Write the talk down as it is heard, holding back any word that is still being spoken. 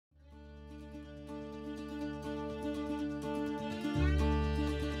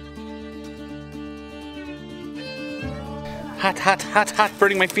Hot, hot, hot, hot,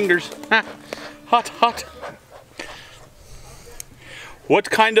 burning my fingers. Hot, hot. What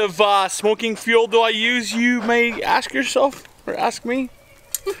kind of smoking fuel do I use, you may ask yourself, or ask me?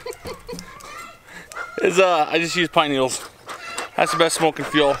 I just use pine needles. That's the best smoking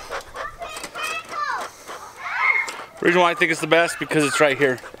fuel. The reason why I think it's the best, because it's right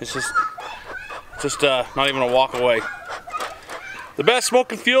here. It's just not even a walk away. The best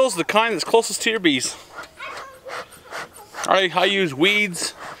smoking fuel is the kind that's closest to your bees. I use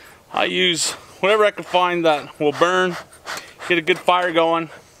weeds. I use whatever I can find that will burn. Get a good fire going.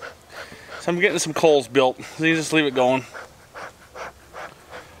 So I'm getting some coals built. So you just leave it going.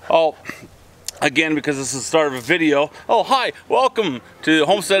 Oh, again, because this is the start of a video. Oh, hi, welcome to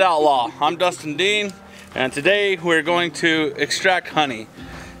Homestead Outlaw. I'm Dustin Dean, and today we're going to extract honey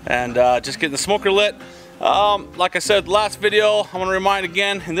and just getting the smoker lit. Like I said last video, I want to remind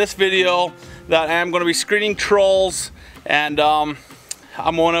again in this video that I am going to be screening trolls, and I'm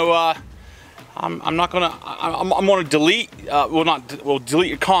going to delete. We'll delete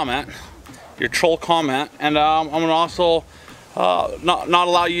your comment, your troll comment, and I'm going to also not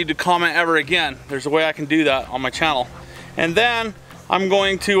allow you to comment ever again. There's a way I can do that on my channel, and then I'm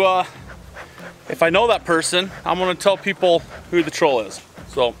going to, if I know that person, I'm going to tell people who the troll is.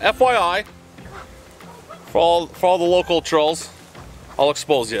 So FYI, for all the local trolls, I'll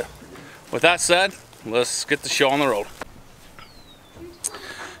expose you. With that said, let's get the show on the road.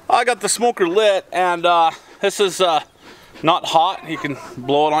 I got the smoker lit, and this is not hot. You can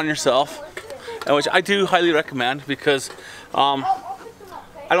blow it on yourself, which I do highly recommend, because I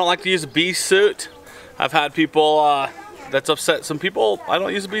don't like to use a bee suit. I've had people that's upset some people. I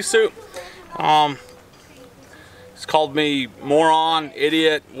don't use a bee suit. It's called me moron,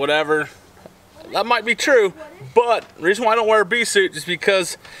 idiot, whatever. That might be true, but the reason why I don't wear a bee suit is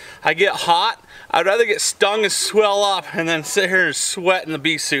because I get hot. I'd rather get stung and swell up and then sit here and sweat in the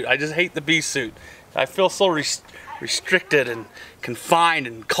bee suit. I just hate the bee suit. I feel so restricted and confined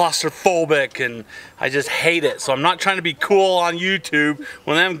and claustrophobic, and I just hate it. So I'm not trying to be cool on YouTube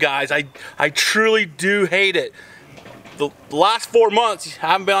with them guys. I truly do hate it. The last 4 months I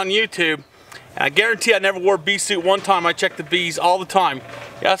haven't been on YouTube, and I guarantee I never wore a bee suit one time. I check the bees all the time.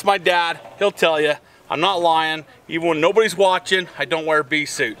 Yeah, that's my dad. He'll tell you. I'm not lying. Even when nobody's watching, I don't wear a bee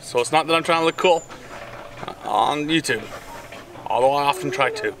suit. So it's not that I'm trying to look cool on YouTube, although I often try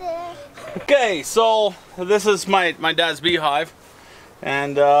to. Okay, so this is my dad's beehive,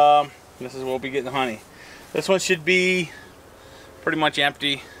 and this is where we'll be getting the honey. This one should be pretty much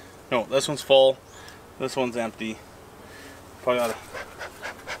empty. No, this one's full. This one's empty. Probably gotta.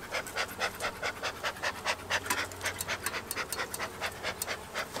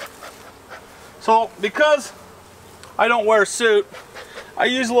 So, because I don't wear a suit, I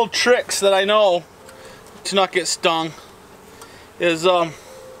use little tricks that I know to not get stung. There's lots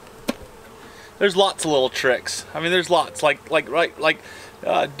of little tricks. I mean, there's lots, like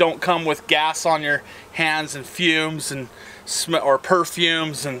don't come with gas on your hands and fumes and or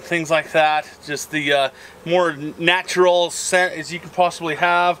perfumes and things like that. Just the more natural scent as you can possibly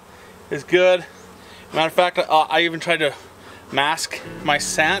have is good. Matter of fact, I even tried to mask my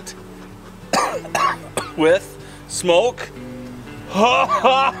scent with smoke.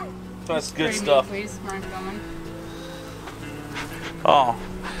 That's good stuff. Please, oh,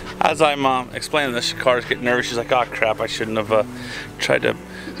 as I'm explaining this, Shakara's getting nervous. She's like, "Oh crap! I shouldn't have tried to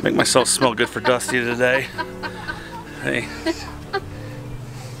make myself smell good for Dusty today." Hey.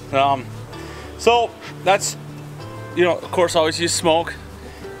 So that's, you know, of course, I always use smoke.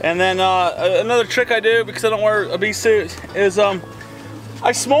 And then another trick I do, because I don't wear a bee suit, is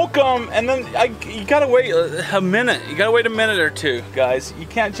I smoke them, and then you gotta wait a minute. You gotta wait a minute or two, guys. You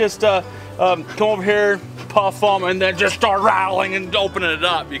can't just come over here, puff them, and then just start rattling and opening it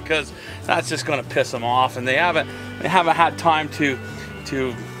up, because that's just gonna piss them off, and they haven't had time to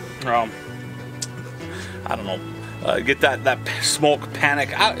I don't know, get that smoke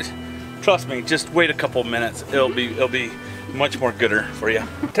panic out. Trust me, just wait a couple minutes. It'll be much more gooder for you.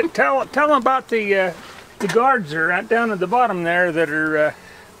 Tell them about the guards are right down at the bottom there that are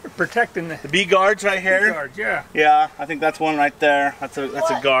protecting the bee guards right here. Bee guards, yeah. Yeah, I think that's one right there. That's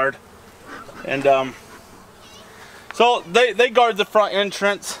a guard, and so they guard the front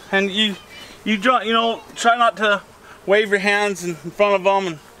entrance, and you know, try not to wave your hands in front of them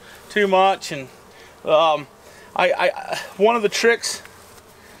and too much. And one of the tricks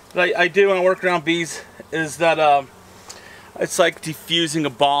that I do when I work around bees is that it's like defusing a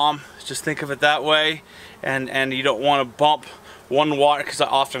bomb. Just think of it that way, and you don't want to bump one water, because I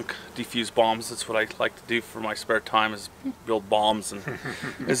often defuse bombs. That's what I like to do for my spare time, is build bombs. And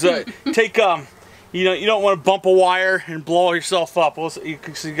is take you know, you don't want to bump a wire and blow yourself up. You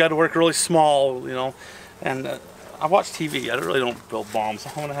got to work really small, you know. And I watch TV. I really don't build bombs.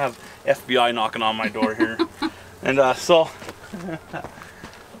 I'm gonna have FBI knocking on my door here. And so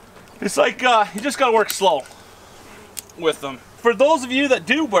it's like you just gotta work slow with them. For those of you that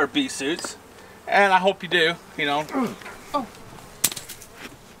do wear bee suits, and I hope you do, you know. Oh,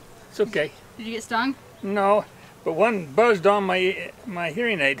 it's okay. Did you get stung? No, but one buzzed on my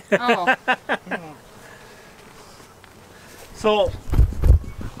hearing aid. Oh. So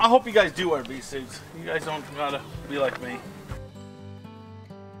I hope you guys do wear bee suits. You guys don't gotta be like me.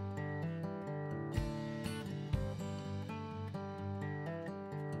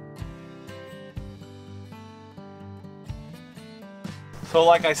 So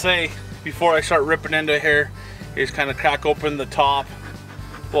like I say, before I start ripping into here, is kind of crack open the top,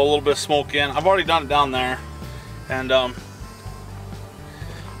 blow a little bit of smoke in. I've already done it down there, and I'm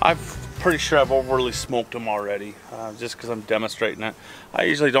pretty sure I've overly smoked them already, just because I'm demonstrating it. I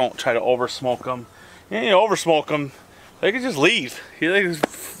usually don't try to over smoke them. You over smoke them, they can just leave.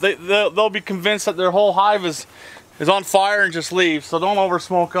 They'll be convinced that their whole hive is on fire and just leave. So don't over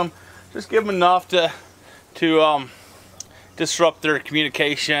smoke them. Just give them enough to disrupt their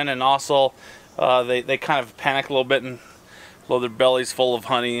communication, and also they kind of panic a little bit and blow their bellies full of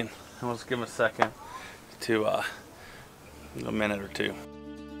honey. And we'll just give them a second to a minute or two.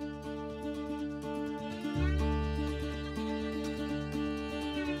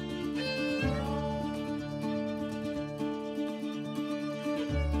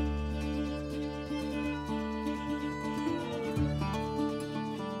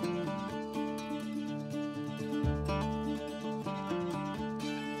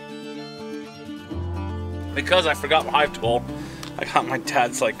 Because I forgot my hive tool, I got my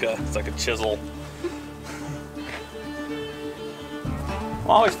dad's it's like a chisel. I'm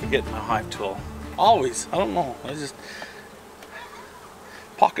always forgetting my hive tool. Always. I don't know.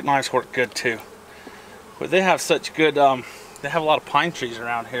 Pocket knives work good too. But they have such good, they have a lot of pine trees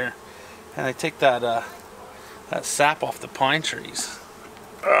around here. And they take that sap off the pine trees.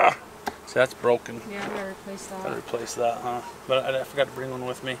 Ugh. See, that's broken. Yeah, I gotta replace that. Gotta replace that, huh? But I forgot to bring one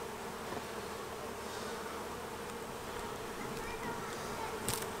with me.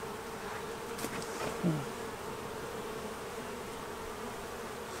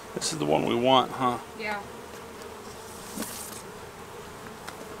 This is the one we want, huh? Yeah.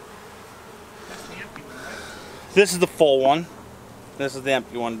 This is the full one. This is the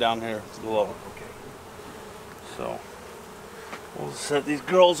empty one down here below. Okay. So we'll set these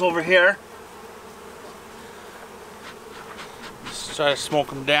girls over here. Just try to smoke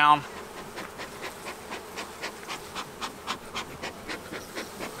them down.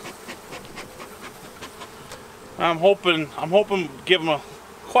 I'm hoping give them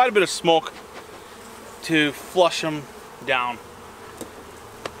quite a bit of smoke to flush them down.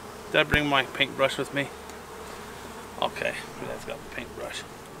 Did I bring my paintbrush with me? Okay, that's got the paintbrush.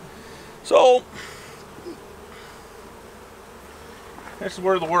 So this is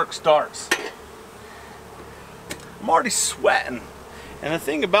where the work starts. I'm already sweating, and the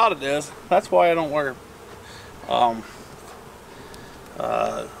thing about it is that's why I don't wear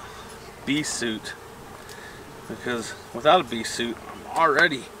bee suit. Because without a bee suit, I'm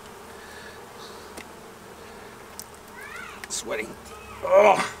already sweating.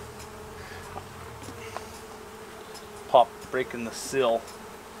 Ugh. Breaking the seal.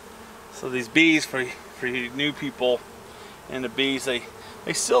 So these bees, for you new people into bees, they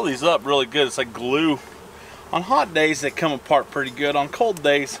seal these up really good. It's like glue. On hot days, they come apart pretty good. On cold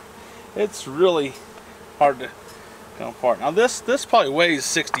days, it's really hard to come apart. Now this probably weighs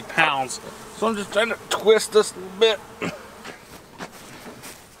 60 pounds. So I'm just trying to twist this a little bit.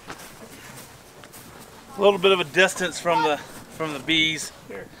 A little bit of a distance from the bees.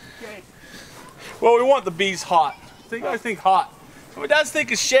 Well, we want the bees hot. I think hot. My dad's think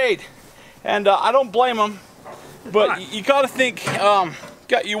is shade, and I don't blame him. But you got to think. You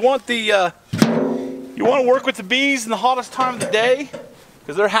want to work with the bees in the hottest time of the day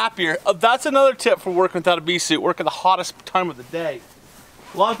because they're happier. That's another tip for working without a bee suit. Work at the hottest time of the day.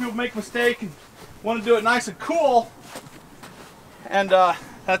 A lot of people make a mistake and want to do it nice and cool, and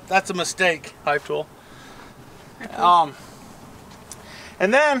that's a mistake. Hive tool.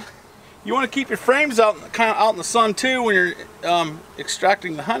 And then you want to keep your frames kind of out in the sun too when you're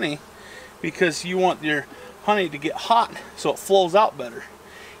extracting the honey, because you want your honey to get hot so it flows out better.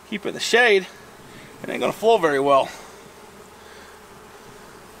 Keep it in the shade, it ain't gonna flow very well.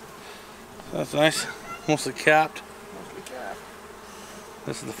 That's nice, mostly capped.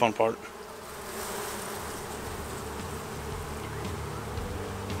 This is the fun part.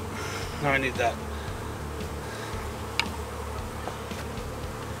 Now I need that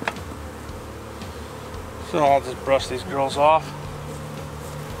So I'll just brush these girls off.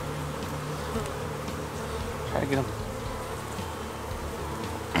 Try to get them.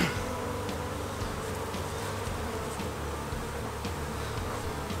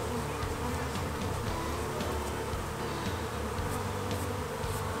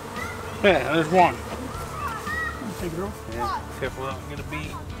 Yeah, there's one. Big girl. Yeah, careful, don't get a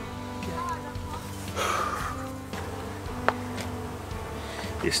bee.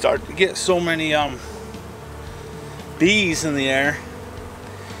 You start to get so many bees in the air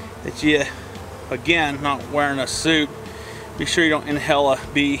that you, again, not wearing a suit, be sure you don't inhale a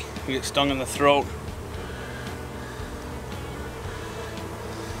bee, you get stung in the throat.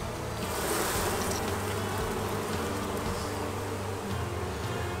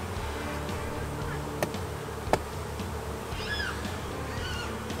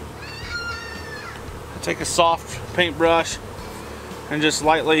 Take a soft paintbrush and just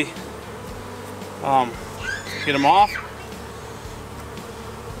lightly get them off.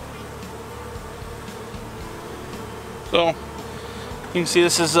 So you can see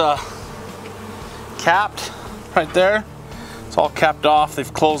this is capped right there. It's all capped off.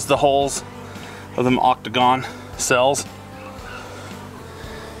 They've closed the holes of them octagon cells.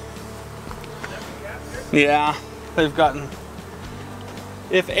 Yeah, they've gotten.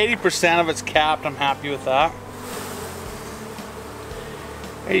 If 80% of it's capped, I'm happy with that.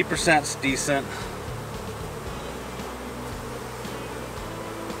 80%'s decent.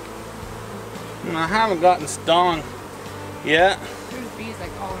 And I haven't gotten stung yet. There's bees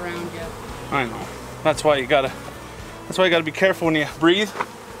like all around you. I know. That's why you gotta be careful when you breathe.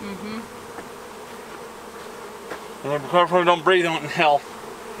 Mm-hmm. And be careful when you don't breathe, don't inhale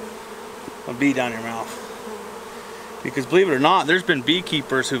a bee down your mouth. Because believe it or not, there's been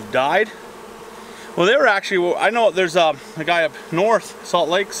beekeepers who've died. Well, they were actually, I know there's a guy up north, Salt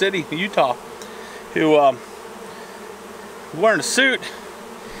Lake City, Utah, who wearing a suit,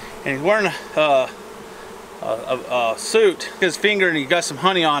 and he's wearing a suit, his finger, and he got some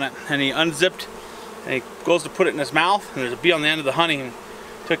honey on it, and he unzipped, and he goes to put it in his mouth, and there's a bee on the end of the honey, and he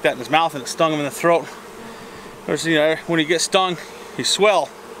took that in his mouth, and it stung him in the throat. There's, you know, when you get stung, you swell.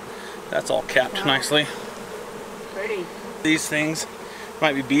 That's all capped nicely. Pretty. These things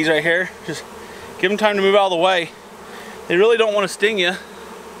might be bees right here. Just give them time to move out of the way. They really don't want to sting you.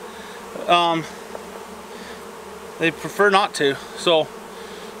 They prefer not to. So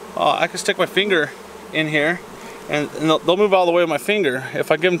I can stick my finger in here and they'll move out of the way with my finger if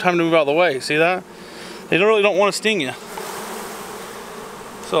I give them time to move out of the way. See that? They really don't want to sting you.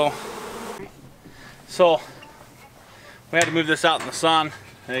 So we had to move this out in the sun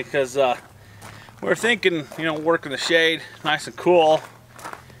because we're thinking, you know, work in the shade, nice and cool,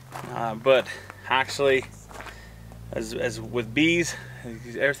 but actually, as with bees,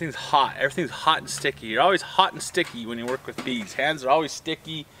 everything's hot and sticky. You're always hot and sticky when you work with bees. Hands are always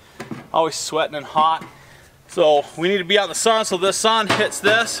sticky, always sweating and hot. So we need to be out in the sun, so the sun hits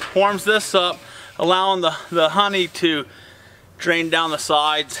this, warms this up, allowing the honey to drain down the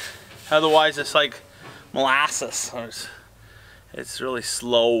sides. Otherwise it's like molasses. It's really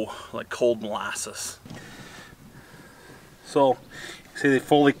slow, like cold molasses. So, see they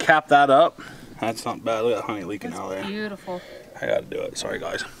fully cap that up. That's not bad. Look at that honey leaking out there. Beautiful. I gotta do it. Sorry,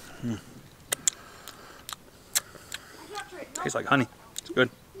 guys. Tastes like honey. It's good.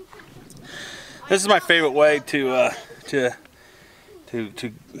 This is my favorite way to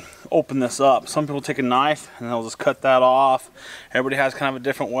open this up. Some people take a knife and they'll just cut that off. Everybody has kind of a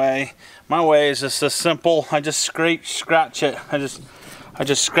different way. My way is just as simple. I just scratch it. I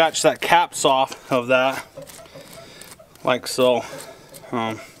just scratch that caps off of that, like so.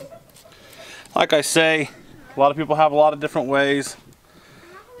 Like I say, a lot of people have a lot of different ways,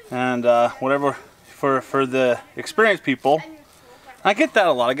 and whatever for the experienced people. I get that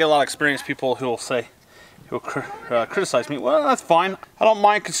a lot. I get a lot of experienced people who will say, who will criticize me. Well, that's fine. I don't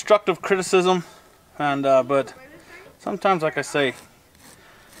mind constructive criticism, and but sometimes, like I say,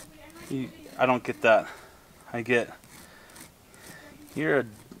 I don't get that. I get, you're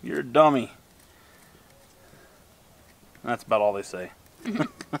a dummy. That's about all they say.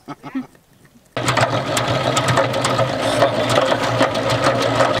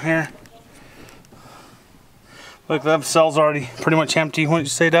 Here. Look, that cell's already pretty much empty. What did you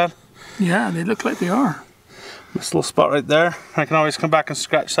say, Dad? Yeah, they look like they are. This little spot right there. I can always come back and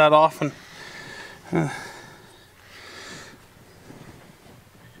scratch that off and so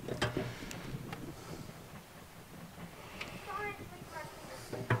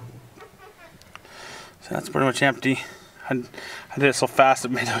that's pretty much empty. I did it so fast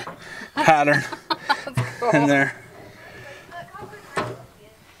it made a pattern in there.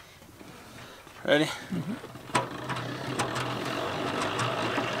 Ready?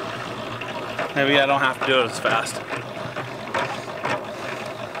 Maybe I don't have to do it as fast.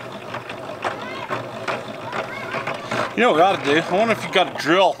 You know what we ought to do? I wonder if you got a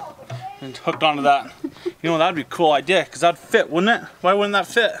drill and hooked onto that. You know, that'd be a cool idea, because that'd fit, wouldn't it? Why wouldn't that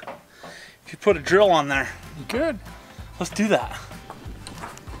fit? If you put a drill on there. You could. Let's do that.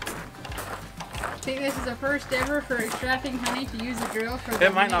 I think this is the first ever for extracting honey to use a drill for the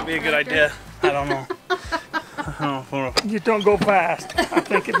It might not be a good idea. I don't know. I don't know. Just don't go fast. I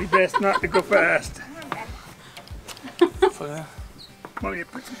think it'd be best not to go fast. Want me to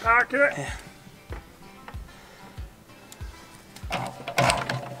put some power to it? Yeah.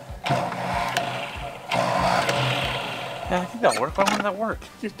 Yeah, I think that'll work. Why wouldn't that work?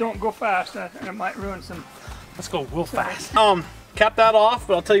 Just don't go fast. It might ruin some. Let's go real fast. Cap that off,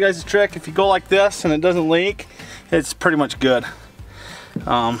 but I'll tell you guys a trick. If you go like this and it doesn't leak, it's pretty much good.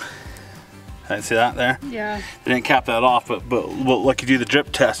 See that there? Yeah. I didn't cap that off, but like you do the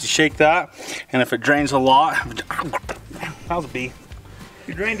drip test, you shake that, and if it drains a lot, that was a bee.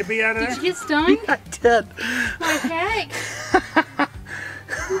 You drained the bee out of there? Did you get stung? I did. My heck.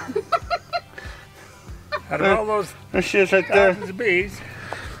 Out of all those There she is right there. thousands of bees.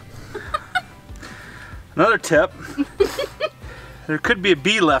 Another tip. There could be a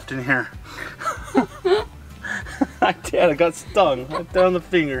bee left in here. I did, I got stung right there on the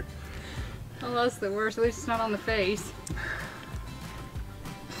finger. Oh, that's the worst. At least it's not on the face.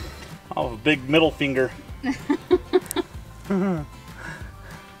 Oh, a big middle finger.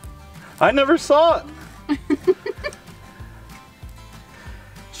 I never saw it.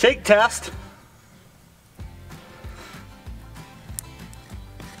 Shake test.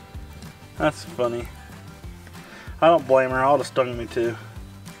 That's funny. I don't blame her. I would have stung me too.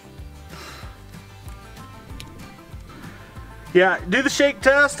 Yeah, do the shake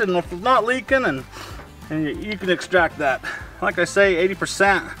test, and if it's not leaking, and you can extract that. Like I say,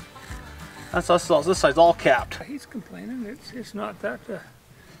 80%. That's us. This side's all capped. He's complaining. It's not that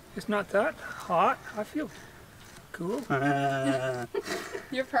hot. I feel cool.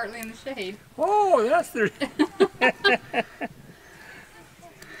 You're partly in the shade. Oh, that's the.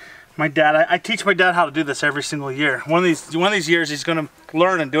 My dad, I teach my dad how to do this every single year. One of these years, he's gonna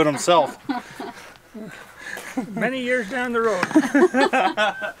learn and do it himself. Many years down the road.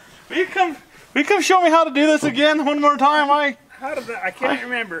 Will you come show me how to do this again one more time? How did that? I can't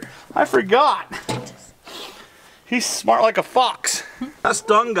remember. I forgot. He's smart like a fox. That's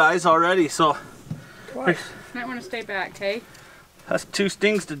stung, guys, already. So Twice. Might want to stay back, okay? that's 2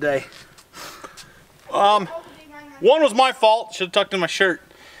 stings today. One was my fault. Should have tucked in my shirt.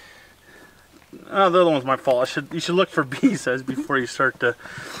 The other one's my fault. You should look for bee size before you start to.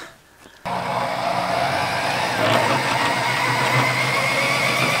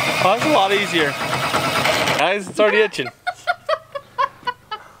 Oh, that's a lot easier. Guys, it's already itching. Look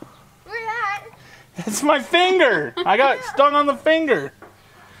at that. It's my finger. I got stung on the finger.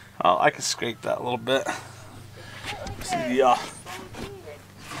 Oh, I can scrape that a little bit. See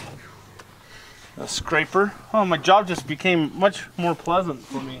the scraper. Oh, my job just became much more pleasant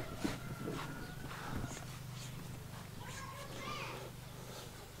for me.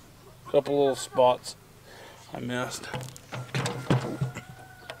 Couple little spots I missed.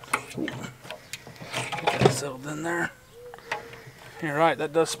 Get that settled in there. You're right,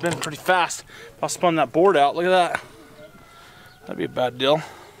 that does spin pretty fast. If I spun that board out, look at that. That'd be a bad deal.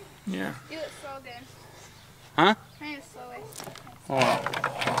 Yeah. Do it slow then. Huh? Try it slowly. Oh.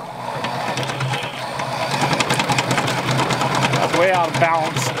 That's way out of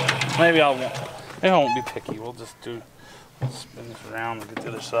balance. Maybe I won't be picky. We'll spin this around and get to the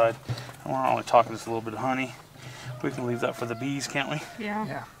other side. And we're only talking just a little bit of honey. We can leave that for the bees, can't we? Yeah.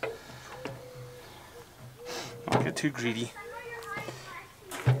 Yeah. Don't get too greedy.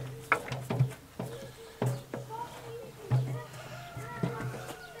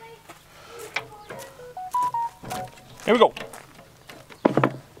 Here we go.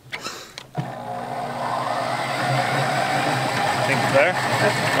 Think it's better?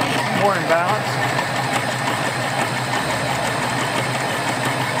 That's more in balance.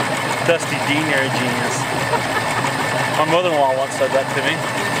 Dusty Dean, you're a genius. My mother-in-law once said that to me.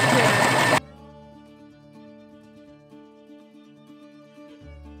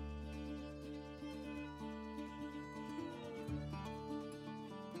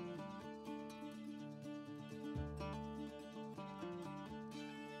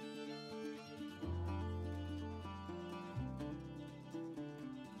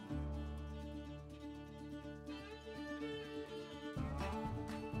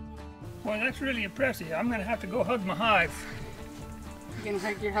 Boy, that's really impressive. I'm going to have to go hug my hive. You gonna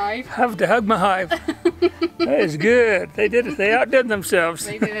hug your hive? Have to hug my hive. That is good. They did it. They outdid themselves.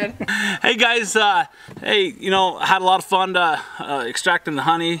 They did. Hey guys, hey, you know, I had a lot of fun extracting the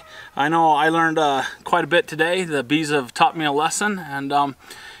honey. I know I learned quite a bit today. The bees have taught me a lesson, and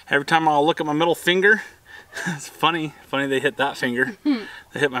every time I'll look at my middle finger, it's funny they hit that finger.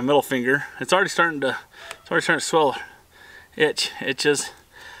 They hit my middle finger. It's already starting to swell, itches.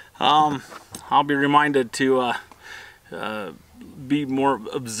 I'll be reminded to be more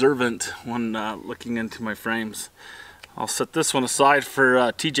observant when looking into my frames. I'll set this one aside for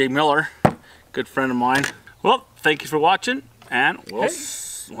TJ Miller, good friend of mine. Well, thank you for watching, and we'll...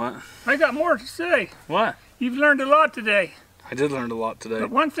 Hey, what? I got more to say. What? You've learned a lot today. I did learn a lot today.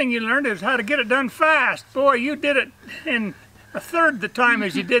 But one thing you learned is how to get it done fast. Boy, you did it in a third the time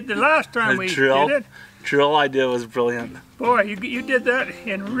as you did the last time we did it. Drill idea was brilliant. Boy, you did that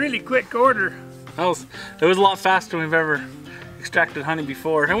in really quick order. It was a lot faster than we've ever extracted honey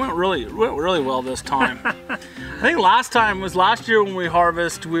before. It went really well this time. I think last year when we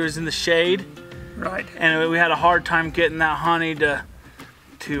harvested, we was in the shade. Right. And we had a hard time getting that honey to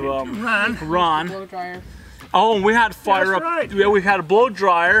run. Blow dryer. Oh, and we had to fire up. Right. Yeah, we had a blow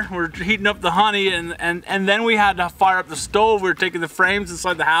dryer. We're heating up the honey, and then we had to fire up the stove. We were taking the frames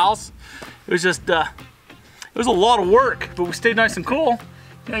inside the house. It was just it was a lot of work, but we stayed nice and cool.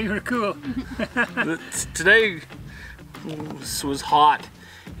 Yeah, you were cool. Today was hot.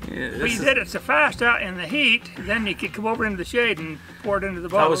 Yeah, But you did it so fast out in the heat, then you could come over into the shade and pour it into the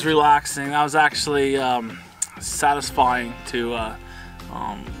bottles. That was relaxing. That was actually satisfying to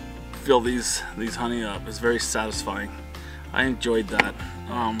fill these honey up. It's very satisfying. I enjoyed that.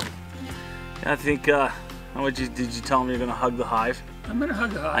 I think. Did you tell me you're gonna hug the hive? I'm gonna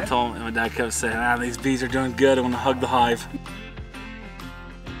hug the hive. I told him. My dad kept saying, "Ah, these bees are doing good. I want to hug the hive."